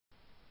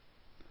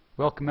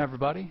Welcome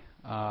everybody.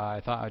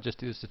 I thought I'd just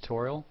do this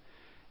tutorial.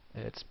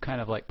 It's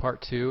kind of like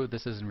part 2.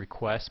 This is a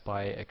request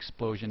by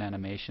Explosion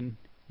Animation.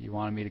 You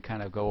wanted me to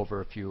kind of go over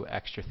a few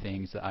extra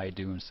things that I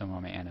do in some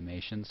of my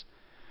animations.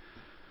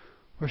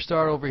 We'll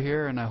start over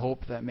here, and I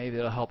hope that maybe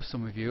it'll help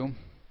some of you.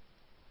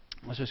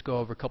 Let's just go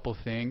over a couple of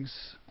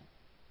things.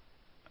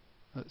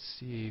 Let's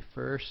see,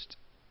 first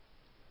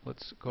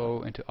let's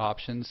go into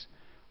options.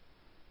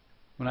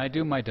 When I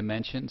do my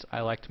dimensions, I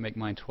like to make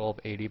mine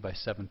 1280 by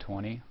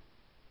 720.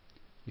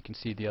 You can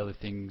see the other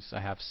things I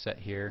have set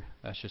here.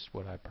 That's just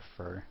what I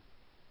prefer.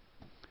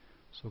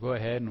 So go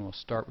ahead and we'll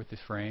start with the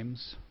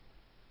frames.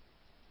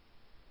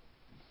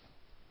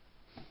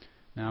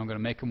 Now I'm going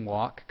to make him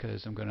walk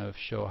because I'm going to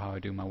show how I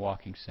do my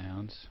walking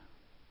sounds.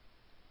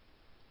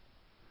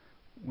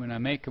 When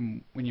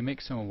you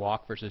make someone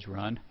walk versus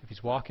run, if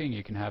he's walking,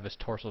 you can have his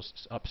torso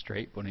up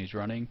straight, but when he's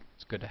running,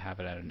 it's good to have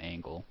it at an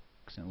angle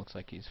because it looks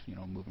like he's,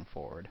 moving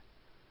forward.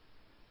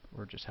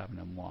 We're just having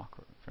him walk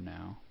for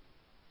now.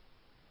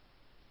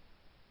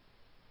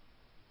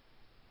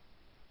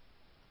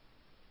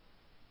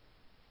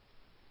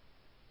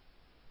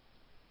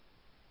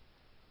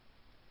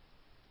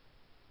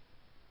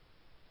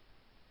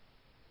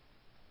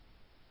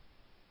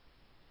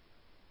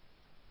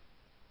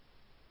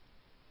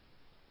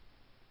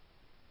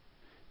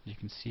 You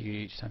can see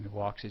each time he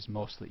walks he's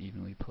mostly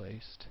evenly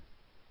placed.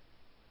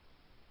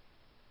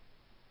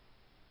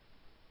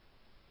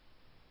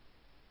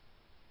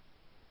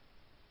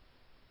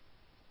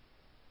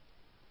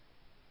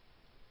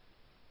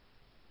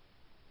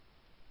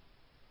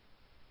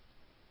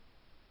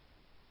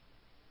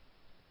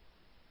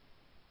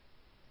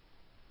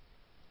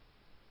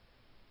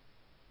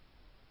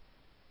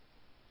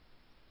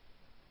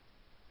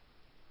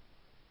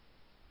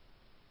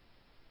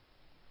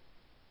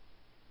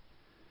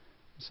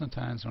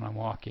 Sometimes when I'm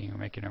walking or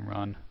making him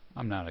run,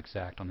 I'm not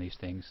exact on these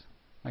things.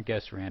 I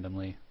guess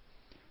randomly.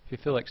 If you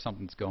feel like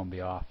something's going to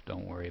be off,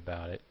 don't worry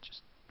about it.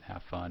 Just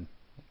have fun.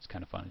 It's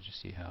kind of fun to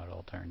just see how it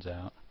all turns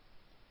out.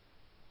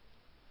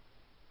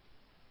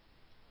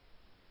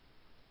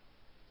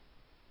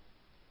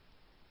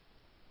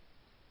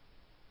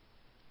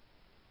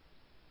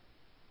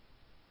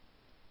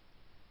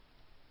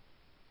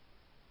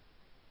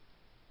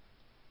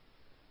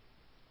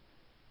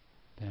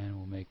 Then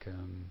we'll make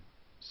him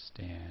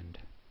stand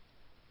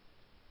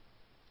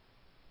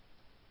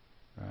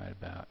right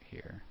about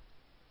here.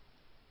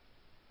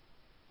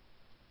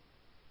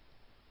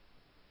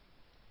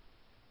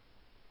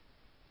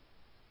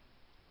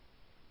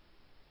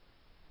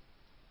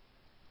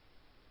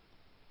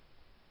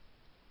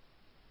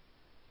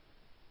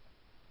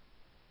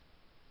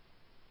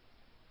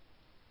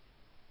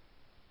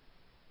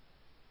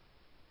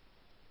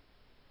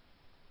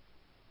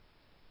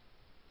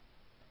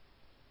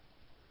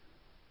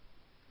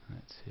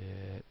 Let's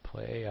hit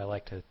play. I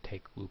like to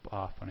take loop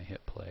off when I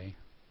hit play.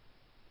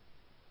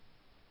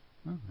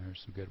 Oh,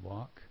 there's some good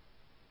walk.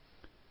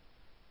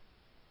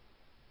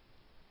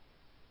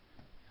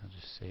 I'll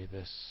just save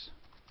this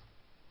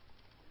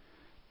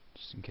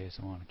just in case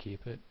I want to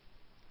keep it.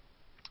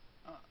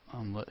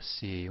 Let's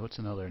see, what's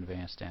another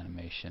advanced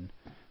animation?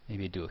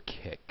 Maybe do a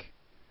kick.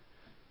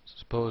 So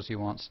suppose he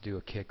wants to do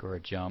a kick or a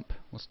jump.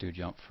 Let's do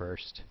jump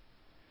first.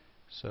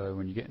 So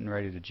when you're getting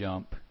ready to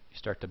jump, you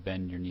start to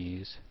bend your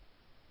knees.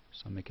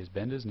 So make his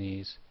bend his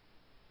knees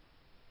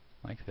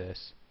like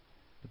this,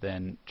 but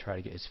then try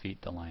to get his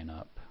feet to line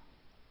up.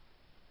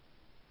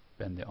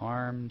 Bend the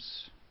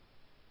arms,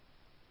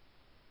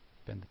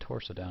 bend the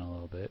torso down a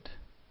little bit.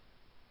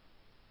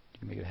 You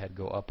can make the head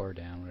go up or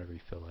down, whatever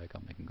you feel like.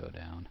 I'll make him go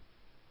down.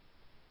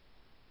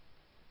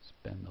 Let's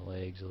bend the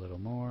legs a little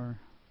more.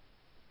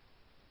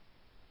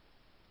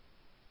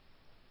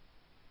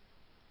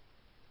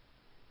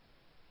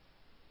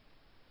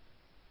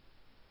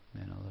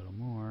 Then a little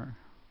more.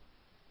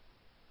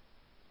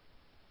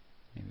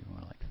 Maybe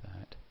more like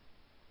that.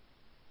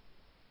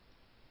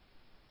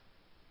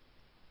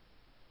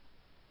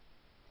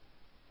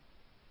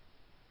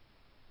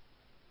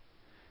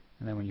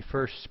 And then when you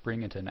first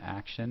spring into an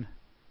action,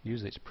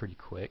 usually it's pretty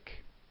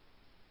quick.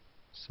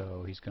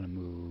 So he's going to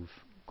move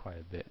quite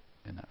a bit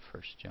in that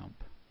first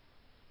jump.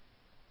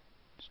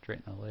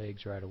 Straighten the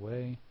legs right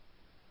away.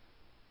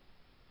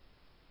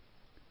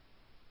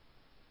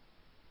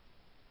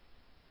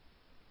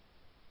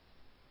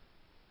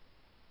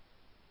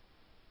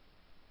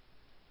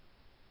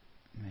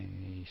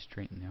 Maybe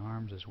straighten the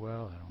arms as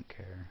well. I don't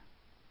care.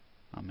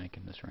 I'm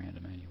making this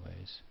random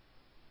anyways.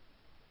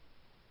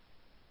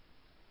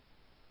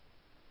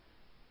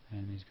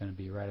 And he's going to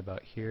be right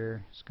about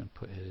here. He's going to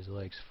put his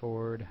legs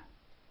forward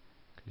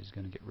because he's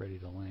going to get ready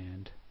to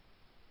land.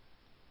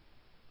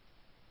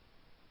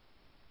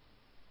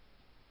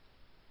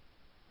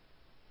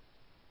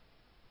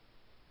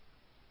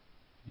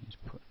 He's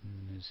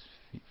putting his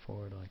feet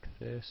forward like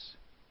this.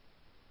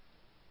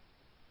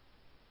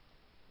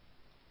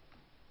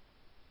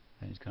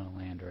 And he's going to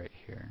land right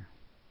here.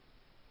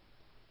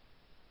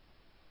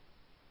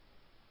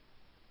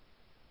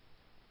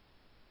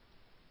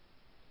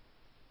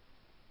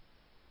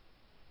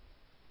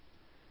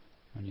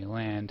 When you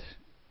land,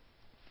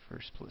 for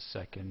a split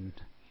second,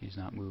 he's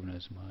not moving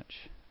as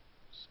much.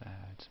 So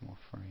add some more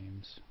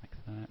frames like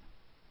that.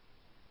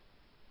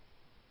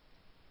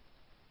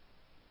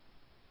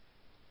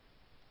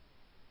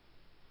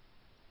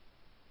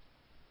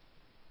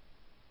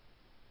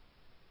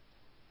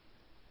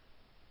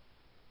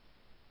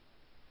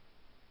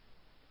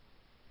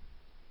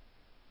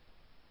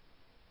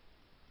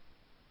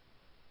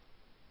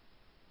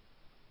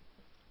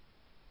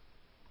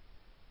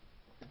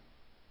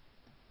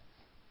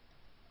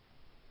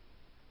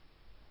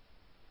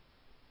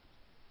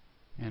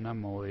 And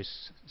I'm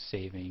always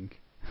saving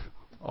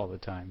all the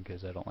time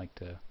because I don't like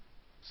to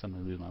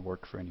suddenly lose my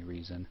work for any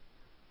reason.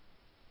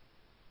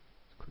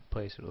 Quick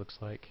place what it looks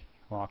like.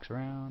 He walks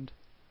around,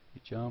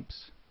 he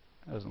jumps.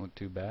 That doesn't look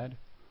too bad.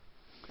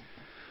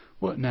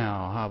 What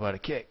now? How about a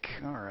kick?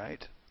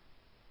 Alright.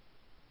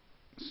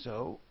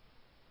 So,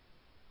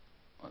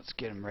 let's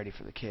get him ready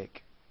for the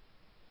kick.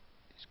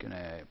 He's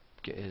gonna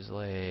get his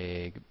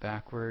leg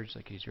backwards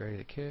like he's ready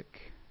to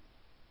kick.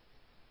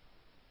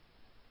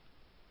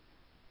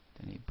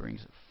 Then he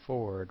brings it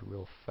forward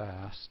real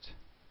fast.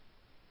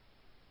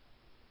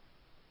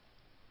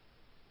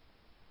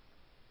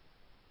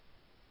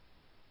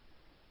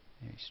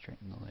 Maybe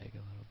straighten the leg a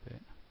little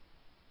bit.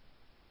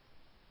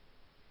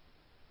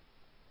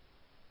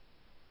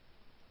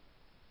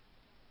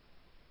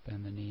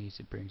 Bend the knees,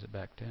 it brings it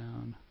back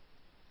down.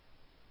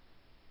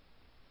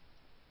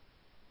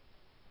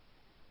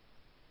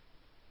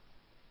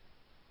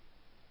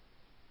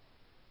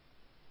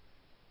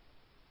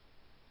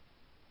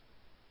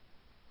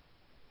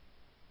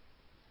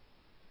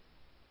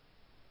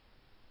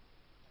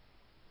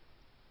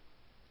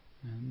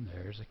 And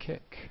there's a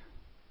kick.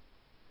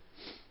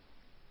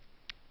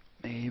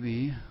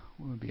 Maybe,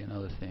 what would be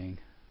another thing?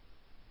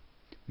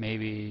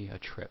 Maybe a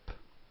trip.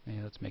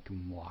 Maybe let's make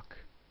him walk.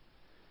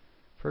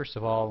 First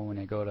of all, when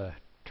I go to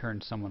turn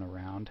someone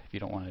around, if you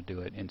don't want to do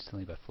it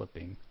instantly by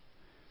flipping,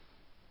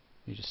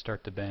 you just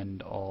start to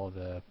bend all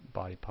the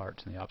body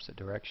parts in the opposite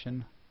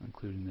direction,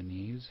 including the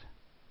knees.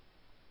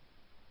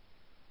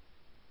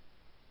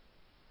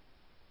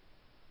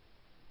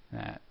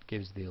 That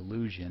gives the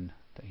illusion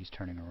that he's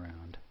turning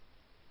around.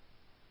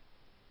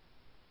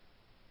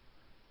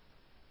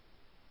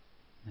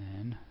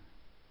 Then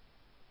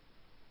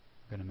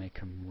I'm going to make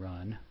him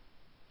run.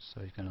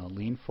 So he's going to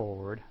lean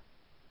forward,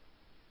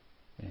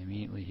 and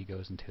immediately he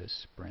goes into a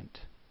sprint.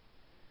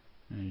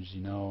 And as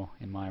you know,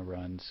 in my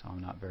runs, I'm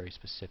not very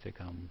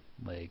specific on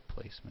leg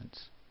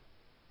placements.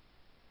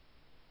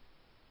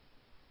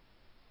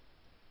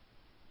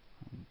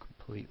 I'm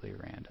completely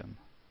random.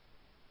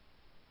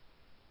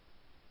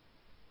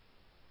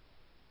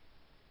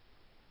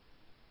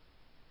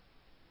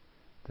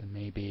 Then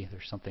maybe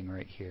there's something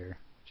right here.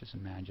 Just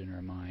imagine in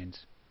our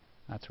minds.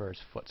 That's where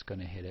his foot's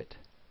going to hit it.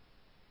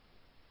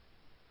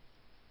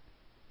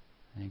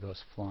 And he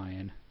goes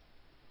flying.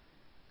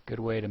 Good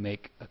way to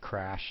make a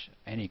crash,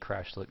 any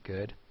crash, look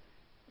good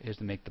is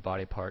to make the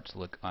body parts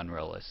look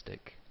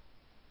unrealistic.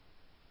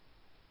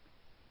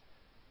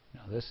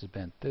 Now this is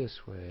bent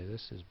this way,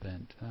 this is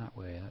bent that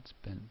way, that's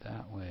bent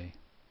that way.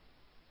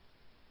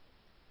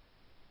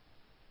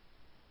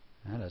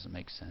 That doesn't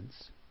make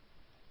sense.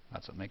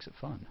 That's what makes it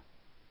fun.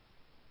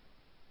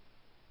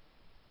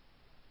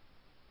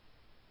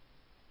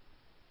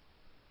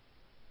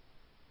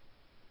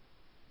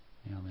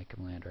 I'll make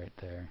him land right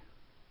there.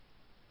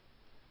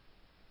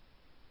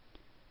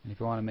 And if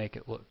you want to make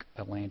it look,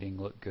 a landing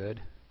look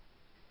good,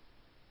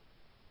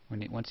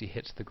 once he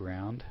hits the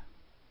ground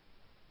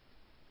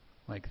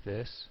like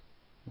this,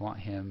 you want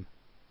him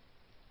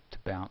to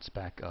bounce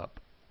back up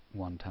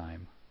one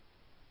time.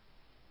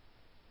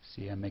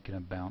 See, I'm making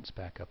him bounce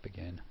back up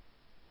again.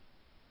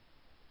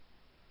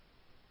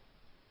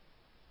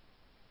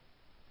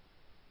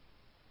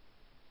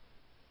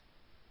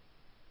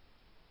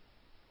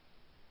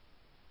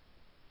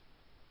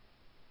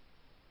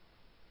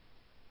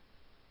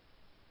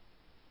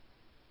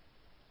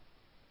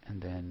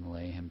 And then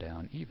lay him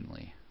down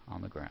evenly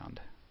on the ground.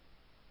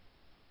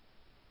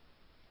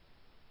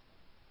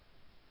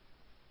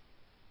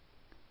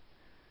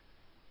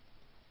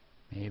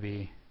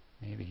 Maybe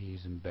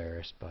he's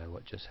embarrassed by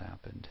what just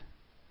happened.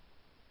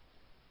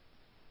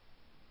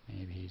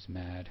 Maybe he's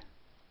mad.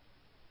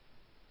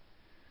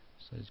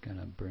 So he's going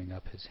to bring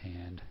up his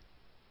hand.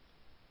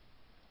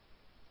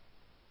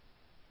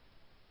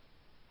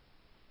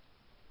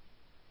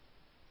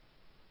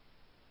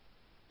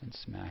 And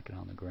smack it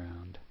on the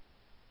ground.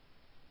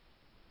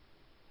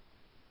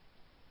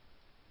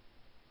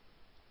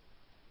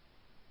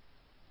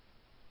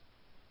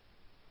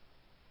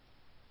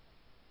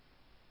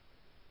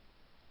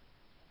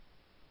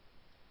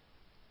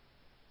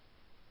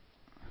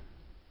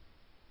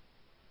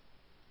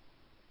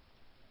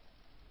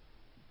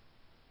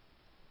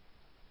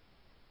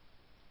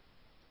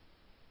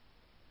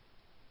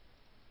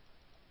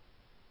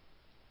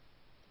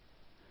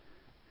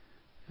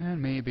 And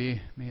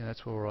maybe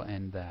that's where we'll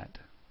end that.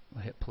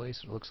 We'll hit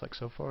place, what it looks like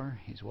so far.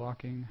 He's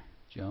walking,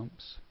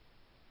 jumps,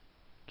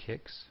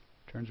 kicks,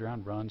 turns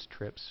around, runs,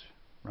 trips,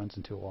 runs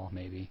into a wall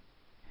maybe,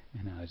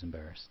 and now he's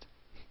embarrassed.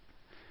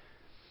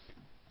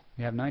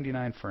 We have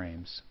 99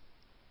 frames.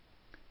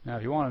 Now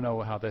if you want to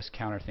know how this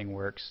counter thing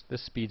works,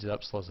 this speeds it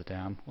up, slows it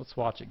down. Let's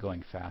watch it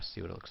going fast,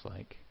 see what it looks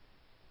like.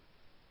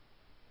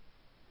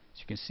 As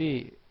you can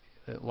see,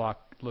 it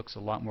looks a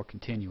lot more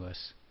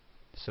continuous,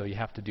 so you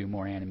have to do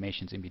more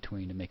animations in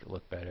between to make it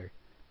look better.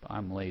 But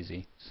I'm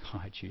lazy, so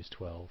I choose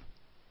 12.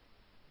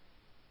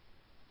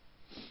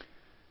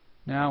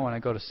 Now when I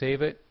go to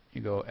save it,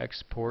 you go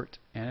Export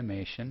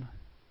Animation,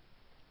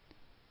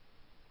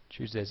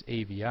 choose as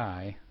AVI,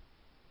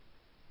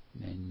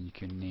 and then you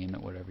can name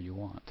it whatever you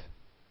want.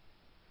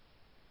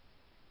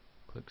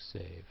 Click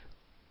Save.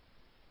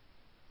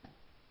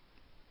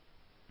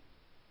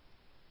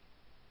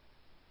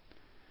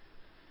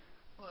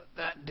 Let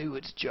that do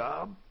its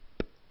job.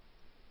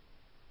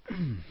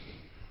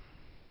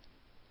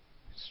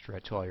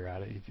 Stretch while you're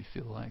at it if you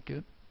feel like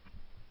it.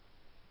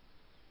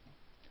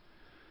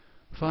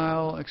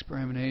 File,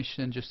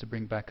 experimentation, just to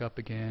bring back up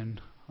again.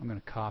 I'm going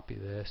to copy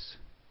this,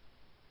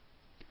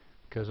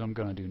 because what I'm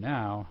going to do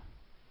now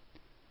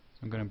is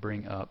I'm going to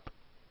bring up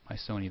my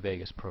Sony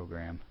Vegas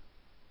program.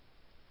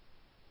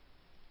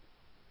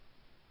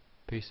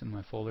 Paste it in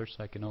my folder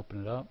so I can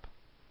open it up.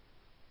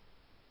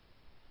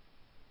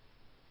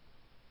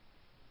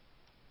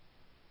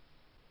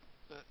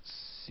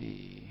 Let's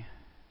see.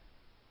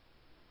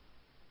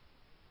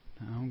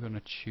 Now I'm going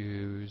to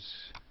choose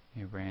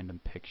a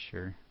random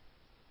picture.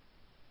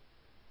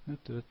 Well,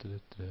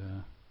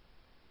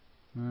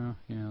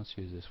 yeah, let's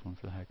use this one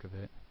for the heck of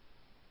it.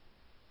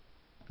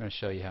 I'm going to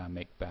show you how to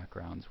make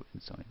backgrounds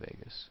within Sony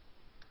Vegas.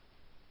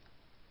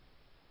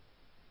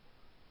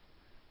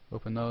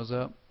 Open those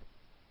up.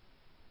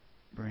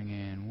 Bring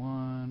in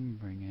one,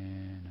 bring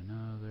in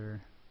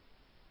another.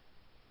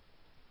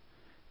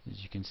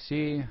 As you can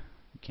see,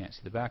 you can't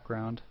see the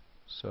background,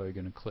 so you're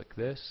going to click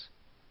this.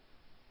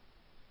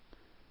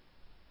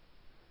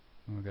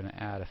 And we're going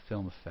to add a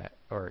film effect,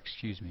 or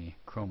excuse me,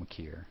 chroma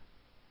key'r.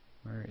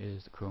 Where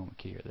is the chroma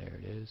key'r? There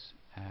it is.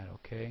 Add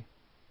OK.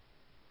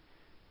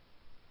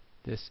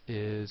 This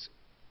is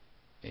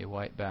a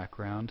white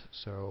background,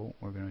 so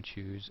we're going to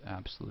choose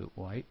absolute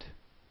white.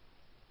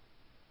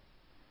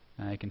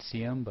 Now you can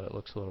see him, but it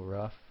looks a little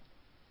rough.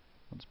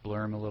 Let's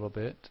blur him a little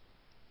bit.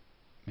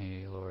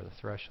 Maybe lower the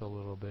threshold a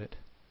little bit.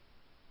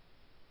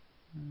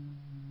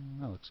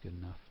 That looks good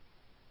enough.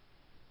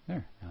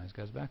 There, now he's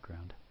got his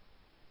background.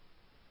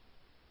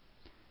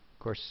 Of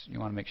course, you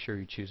want to make sure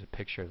you choose a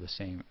picture of the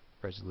same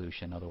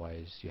resolution,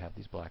 otherwise you have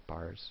these black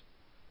bars.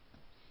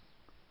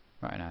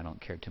 Right now I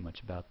don't care too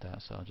much about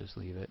that, so I'll just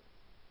leave it.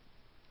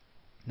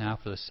 Now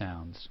for the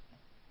sounds.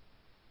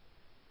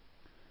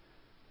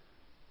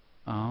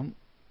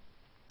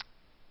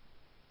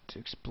 To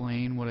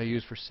explain what I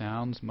use for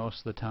sounds most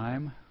of the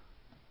time,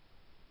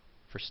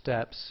 for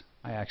steps,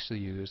 I actually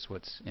use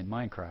what's in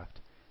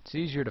Minecraft. It's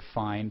easier to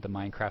find the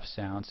Minecraft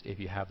sounds if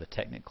you have the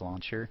Technic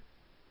launcher.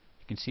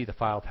 You can see the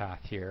file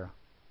path here.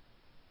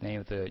 Name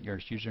of your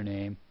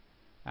username,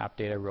 app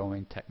data,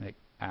 roaming, Technic,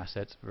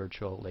 assets,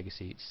 virtual,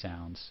 legacy,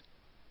 sounds,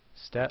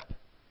 step,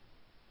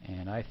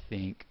 and I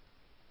think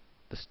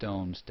the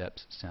stone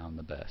steps sound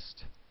the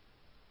best.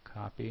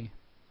 Copy,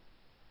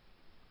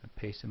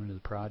 paste them into the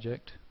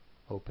project,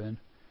 open.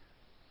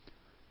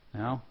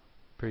 Now,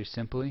 pretty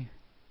simply,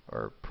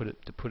 or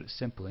to put it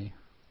simply,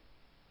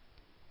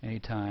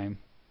 anytime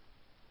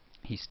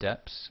he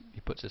steps,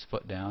 he puts his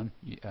foot down,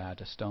 you add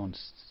a stone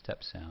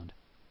step sound.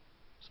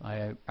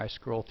 So I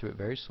scroll through it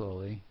very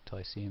slowly until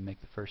I see him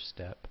make the first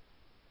step.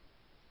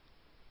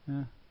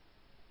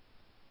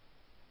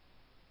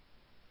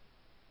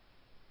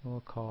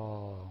 We'll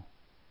call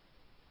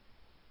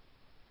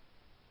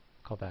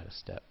that a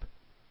step.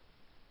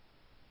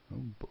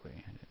 Oh boy,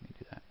 I didn't mean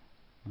to do that.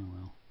 Oh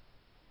well.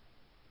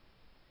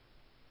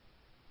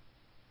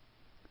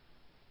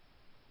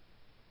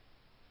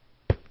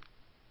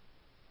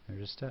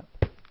 There's a step.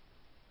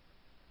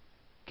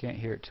 Can't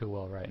hear it too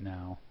well right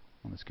now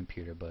on this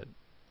computer, but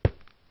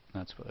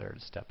that's where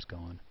the step's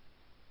going.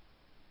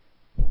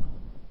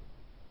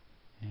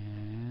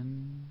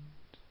 And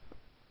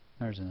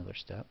there's another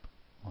step.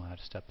 We'll add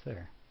a step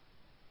there.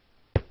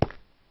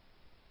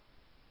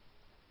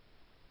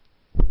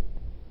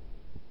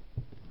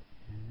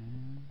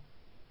 And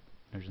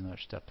there's another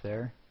step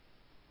there.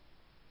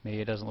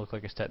 Maybe it doesn't look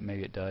like a step,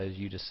 maybe it does.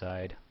 You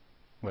decide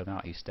whether or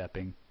not he's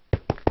stepping.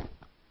 If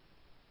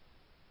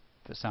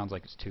it sounds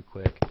like it's too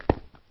quick,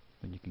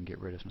 then you can get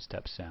rid of some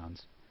step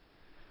sounds.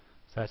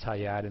 So that's how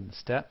you add in the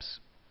steps.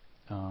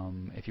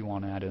 If you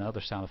want to add in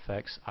other sound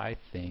effects, I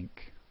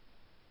think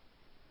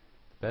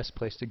the best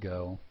place to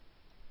go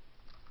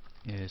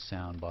is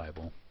Sound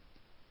Bible.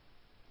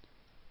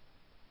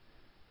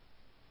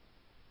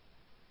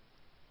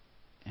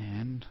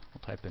 And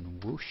we'll type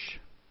in whoosh.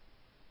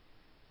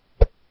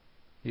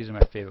 These are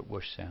my favorite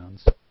whoosh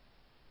sounds.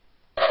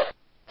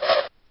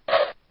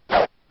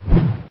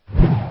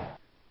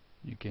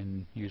 You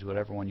can use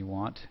whatever one you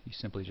want. You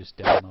simply just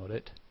download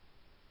it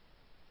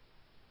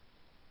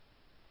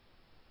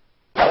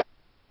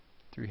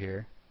through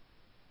here.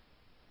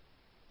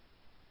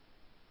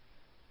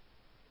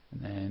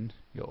 application,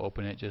 you'll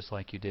open it just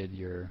like you did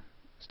your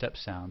step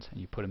sounds, and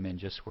you put them in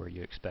just where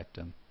you expect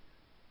them.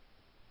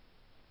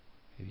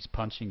 If he's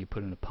punching, you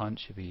put in a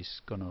punch. If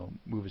he's going to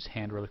move his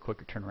hand really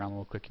quick or turn around a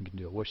little quick, you can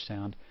do a whoosh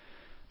sound.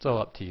 It's all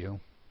up to you.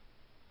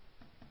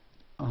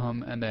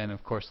 And then,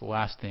 of course, the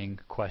last thing,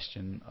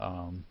 question,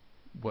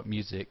 what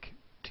music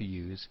to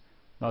use.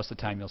 Most of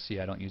the time you'll see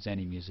I don't use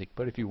any music,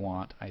 but if you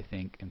want, I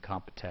think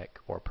Incompetech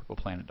or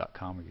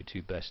PurplePlanet.com are your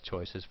two best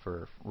choices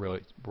for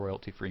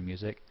royalty-free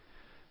music.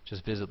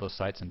 Just visit those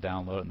sites and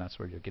download it, and that's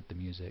where you'll get the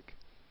music.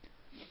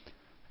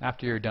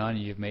 After you're done,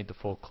 you've made the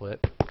full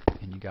clip,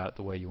 and you got it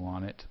the way you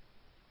want it.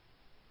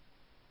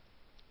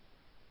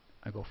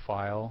 I go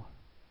File,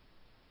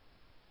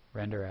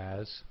 Render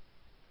As.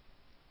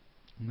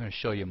 I'm going to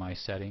show you my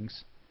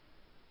settings.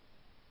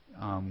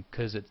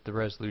 Because the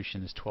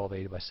resolution is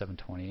 1280 by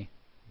 720.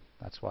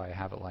 That's why I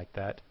have it like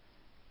that.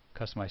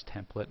 Customize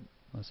template.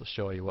 This will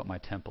show you what my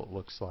template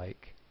looks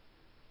like.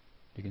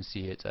 You can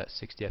see it's at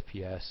 60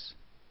 FPS.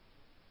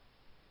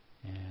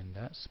 And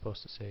that's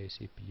supposed to say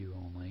CPU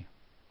only.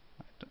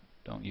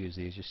 Don't use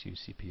these, just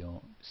use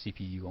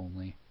CPU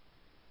only.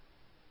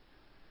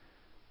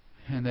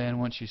 And then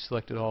once you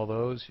selected all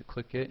those, you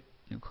click it,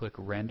 you click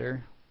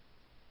render,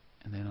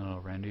 and then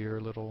it'll render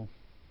your little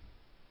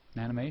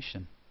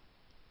animation.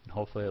 And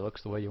hopefully it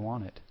looks the way you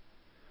want it.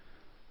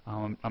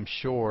 I'm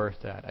sure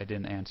that I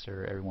didn't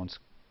answer everyone's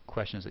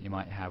questions that you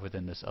might have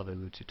within this other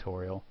little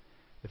tutorial.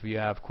 If you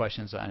have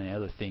questions on any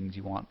other things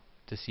you want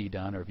to see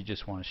done, or if you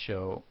just want to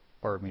show,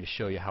 or me to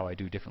show you how I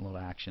do different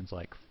little actions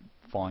like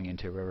falling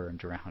into a river and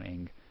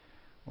drowning,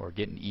 or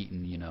getting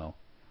eaten, you know,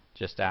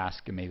 just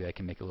ask and maybe I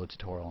can make a little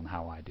tutorial on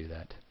how I do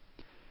that.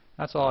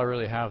 That's all I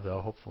really have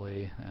though.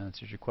 Hopefully that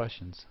answers your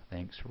questions.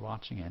 Thanks for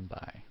watching and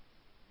bye.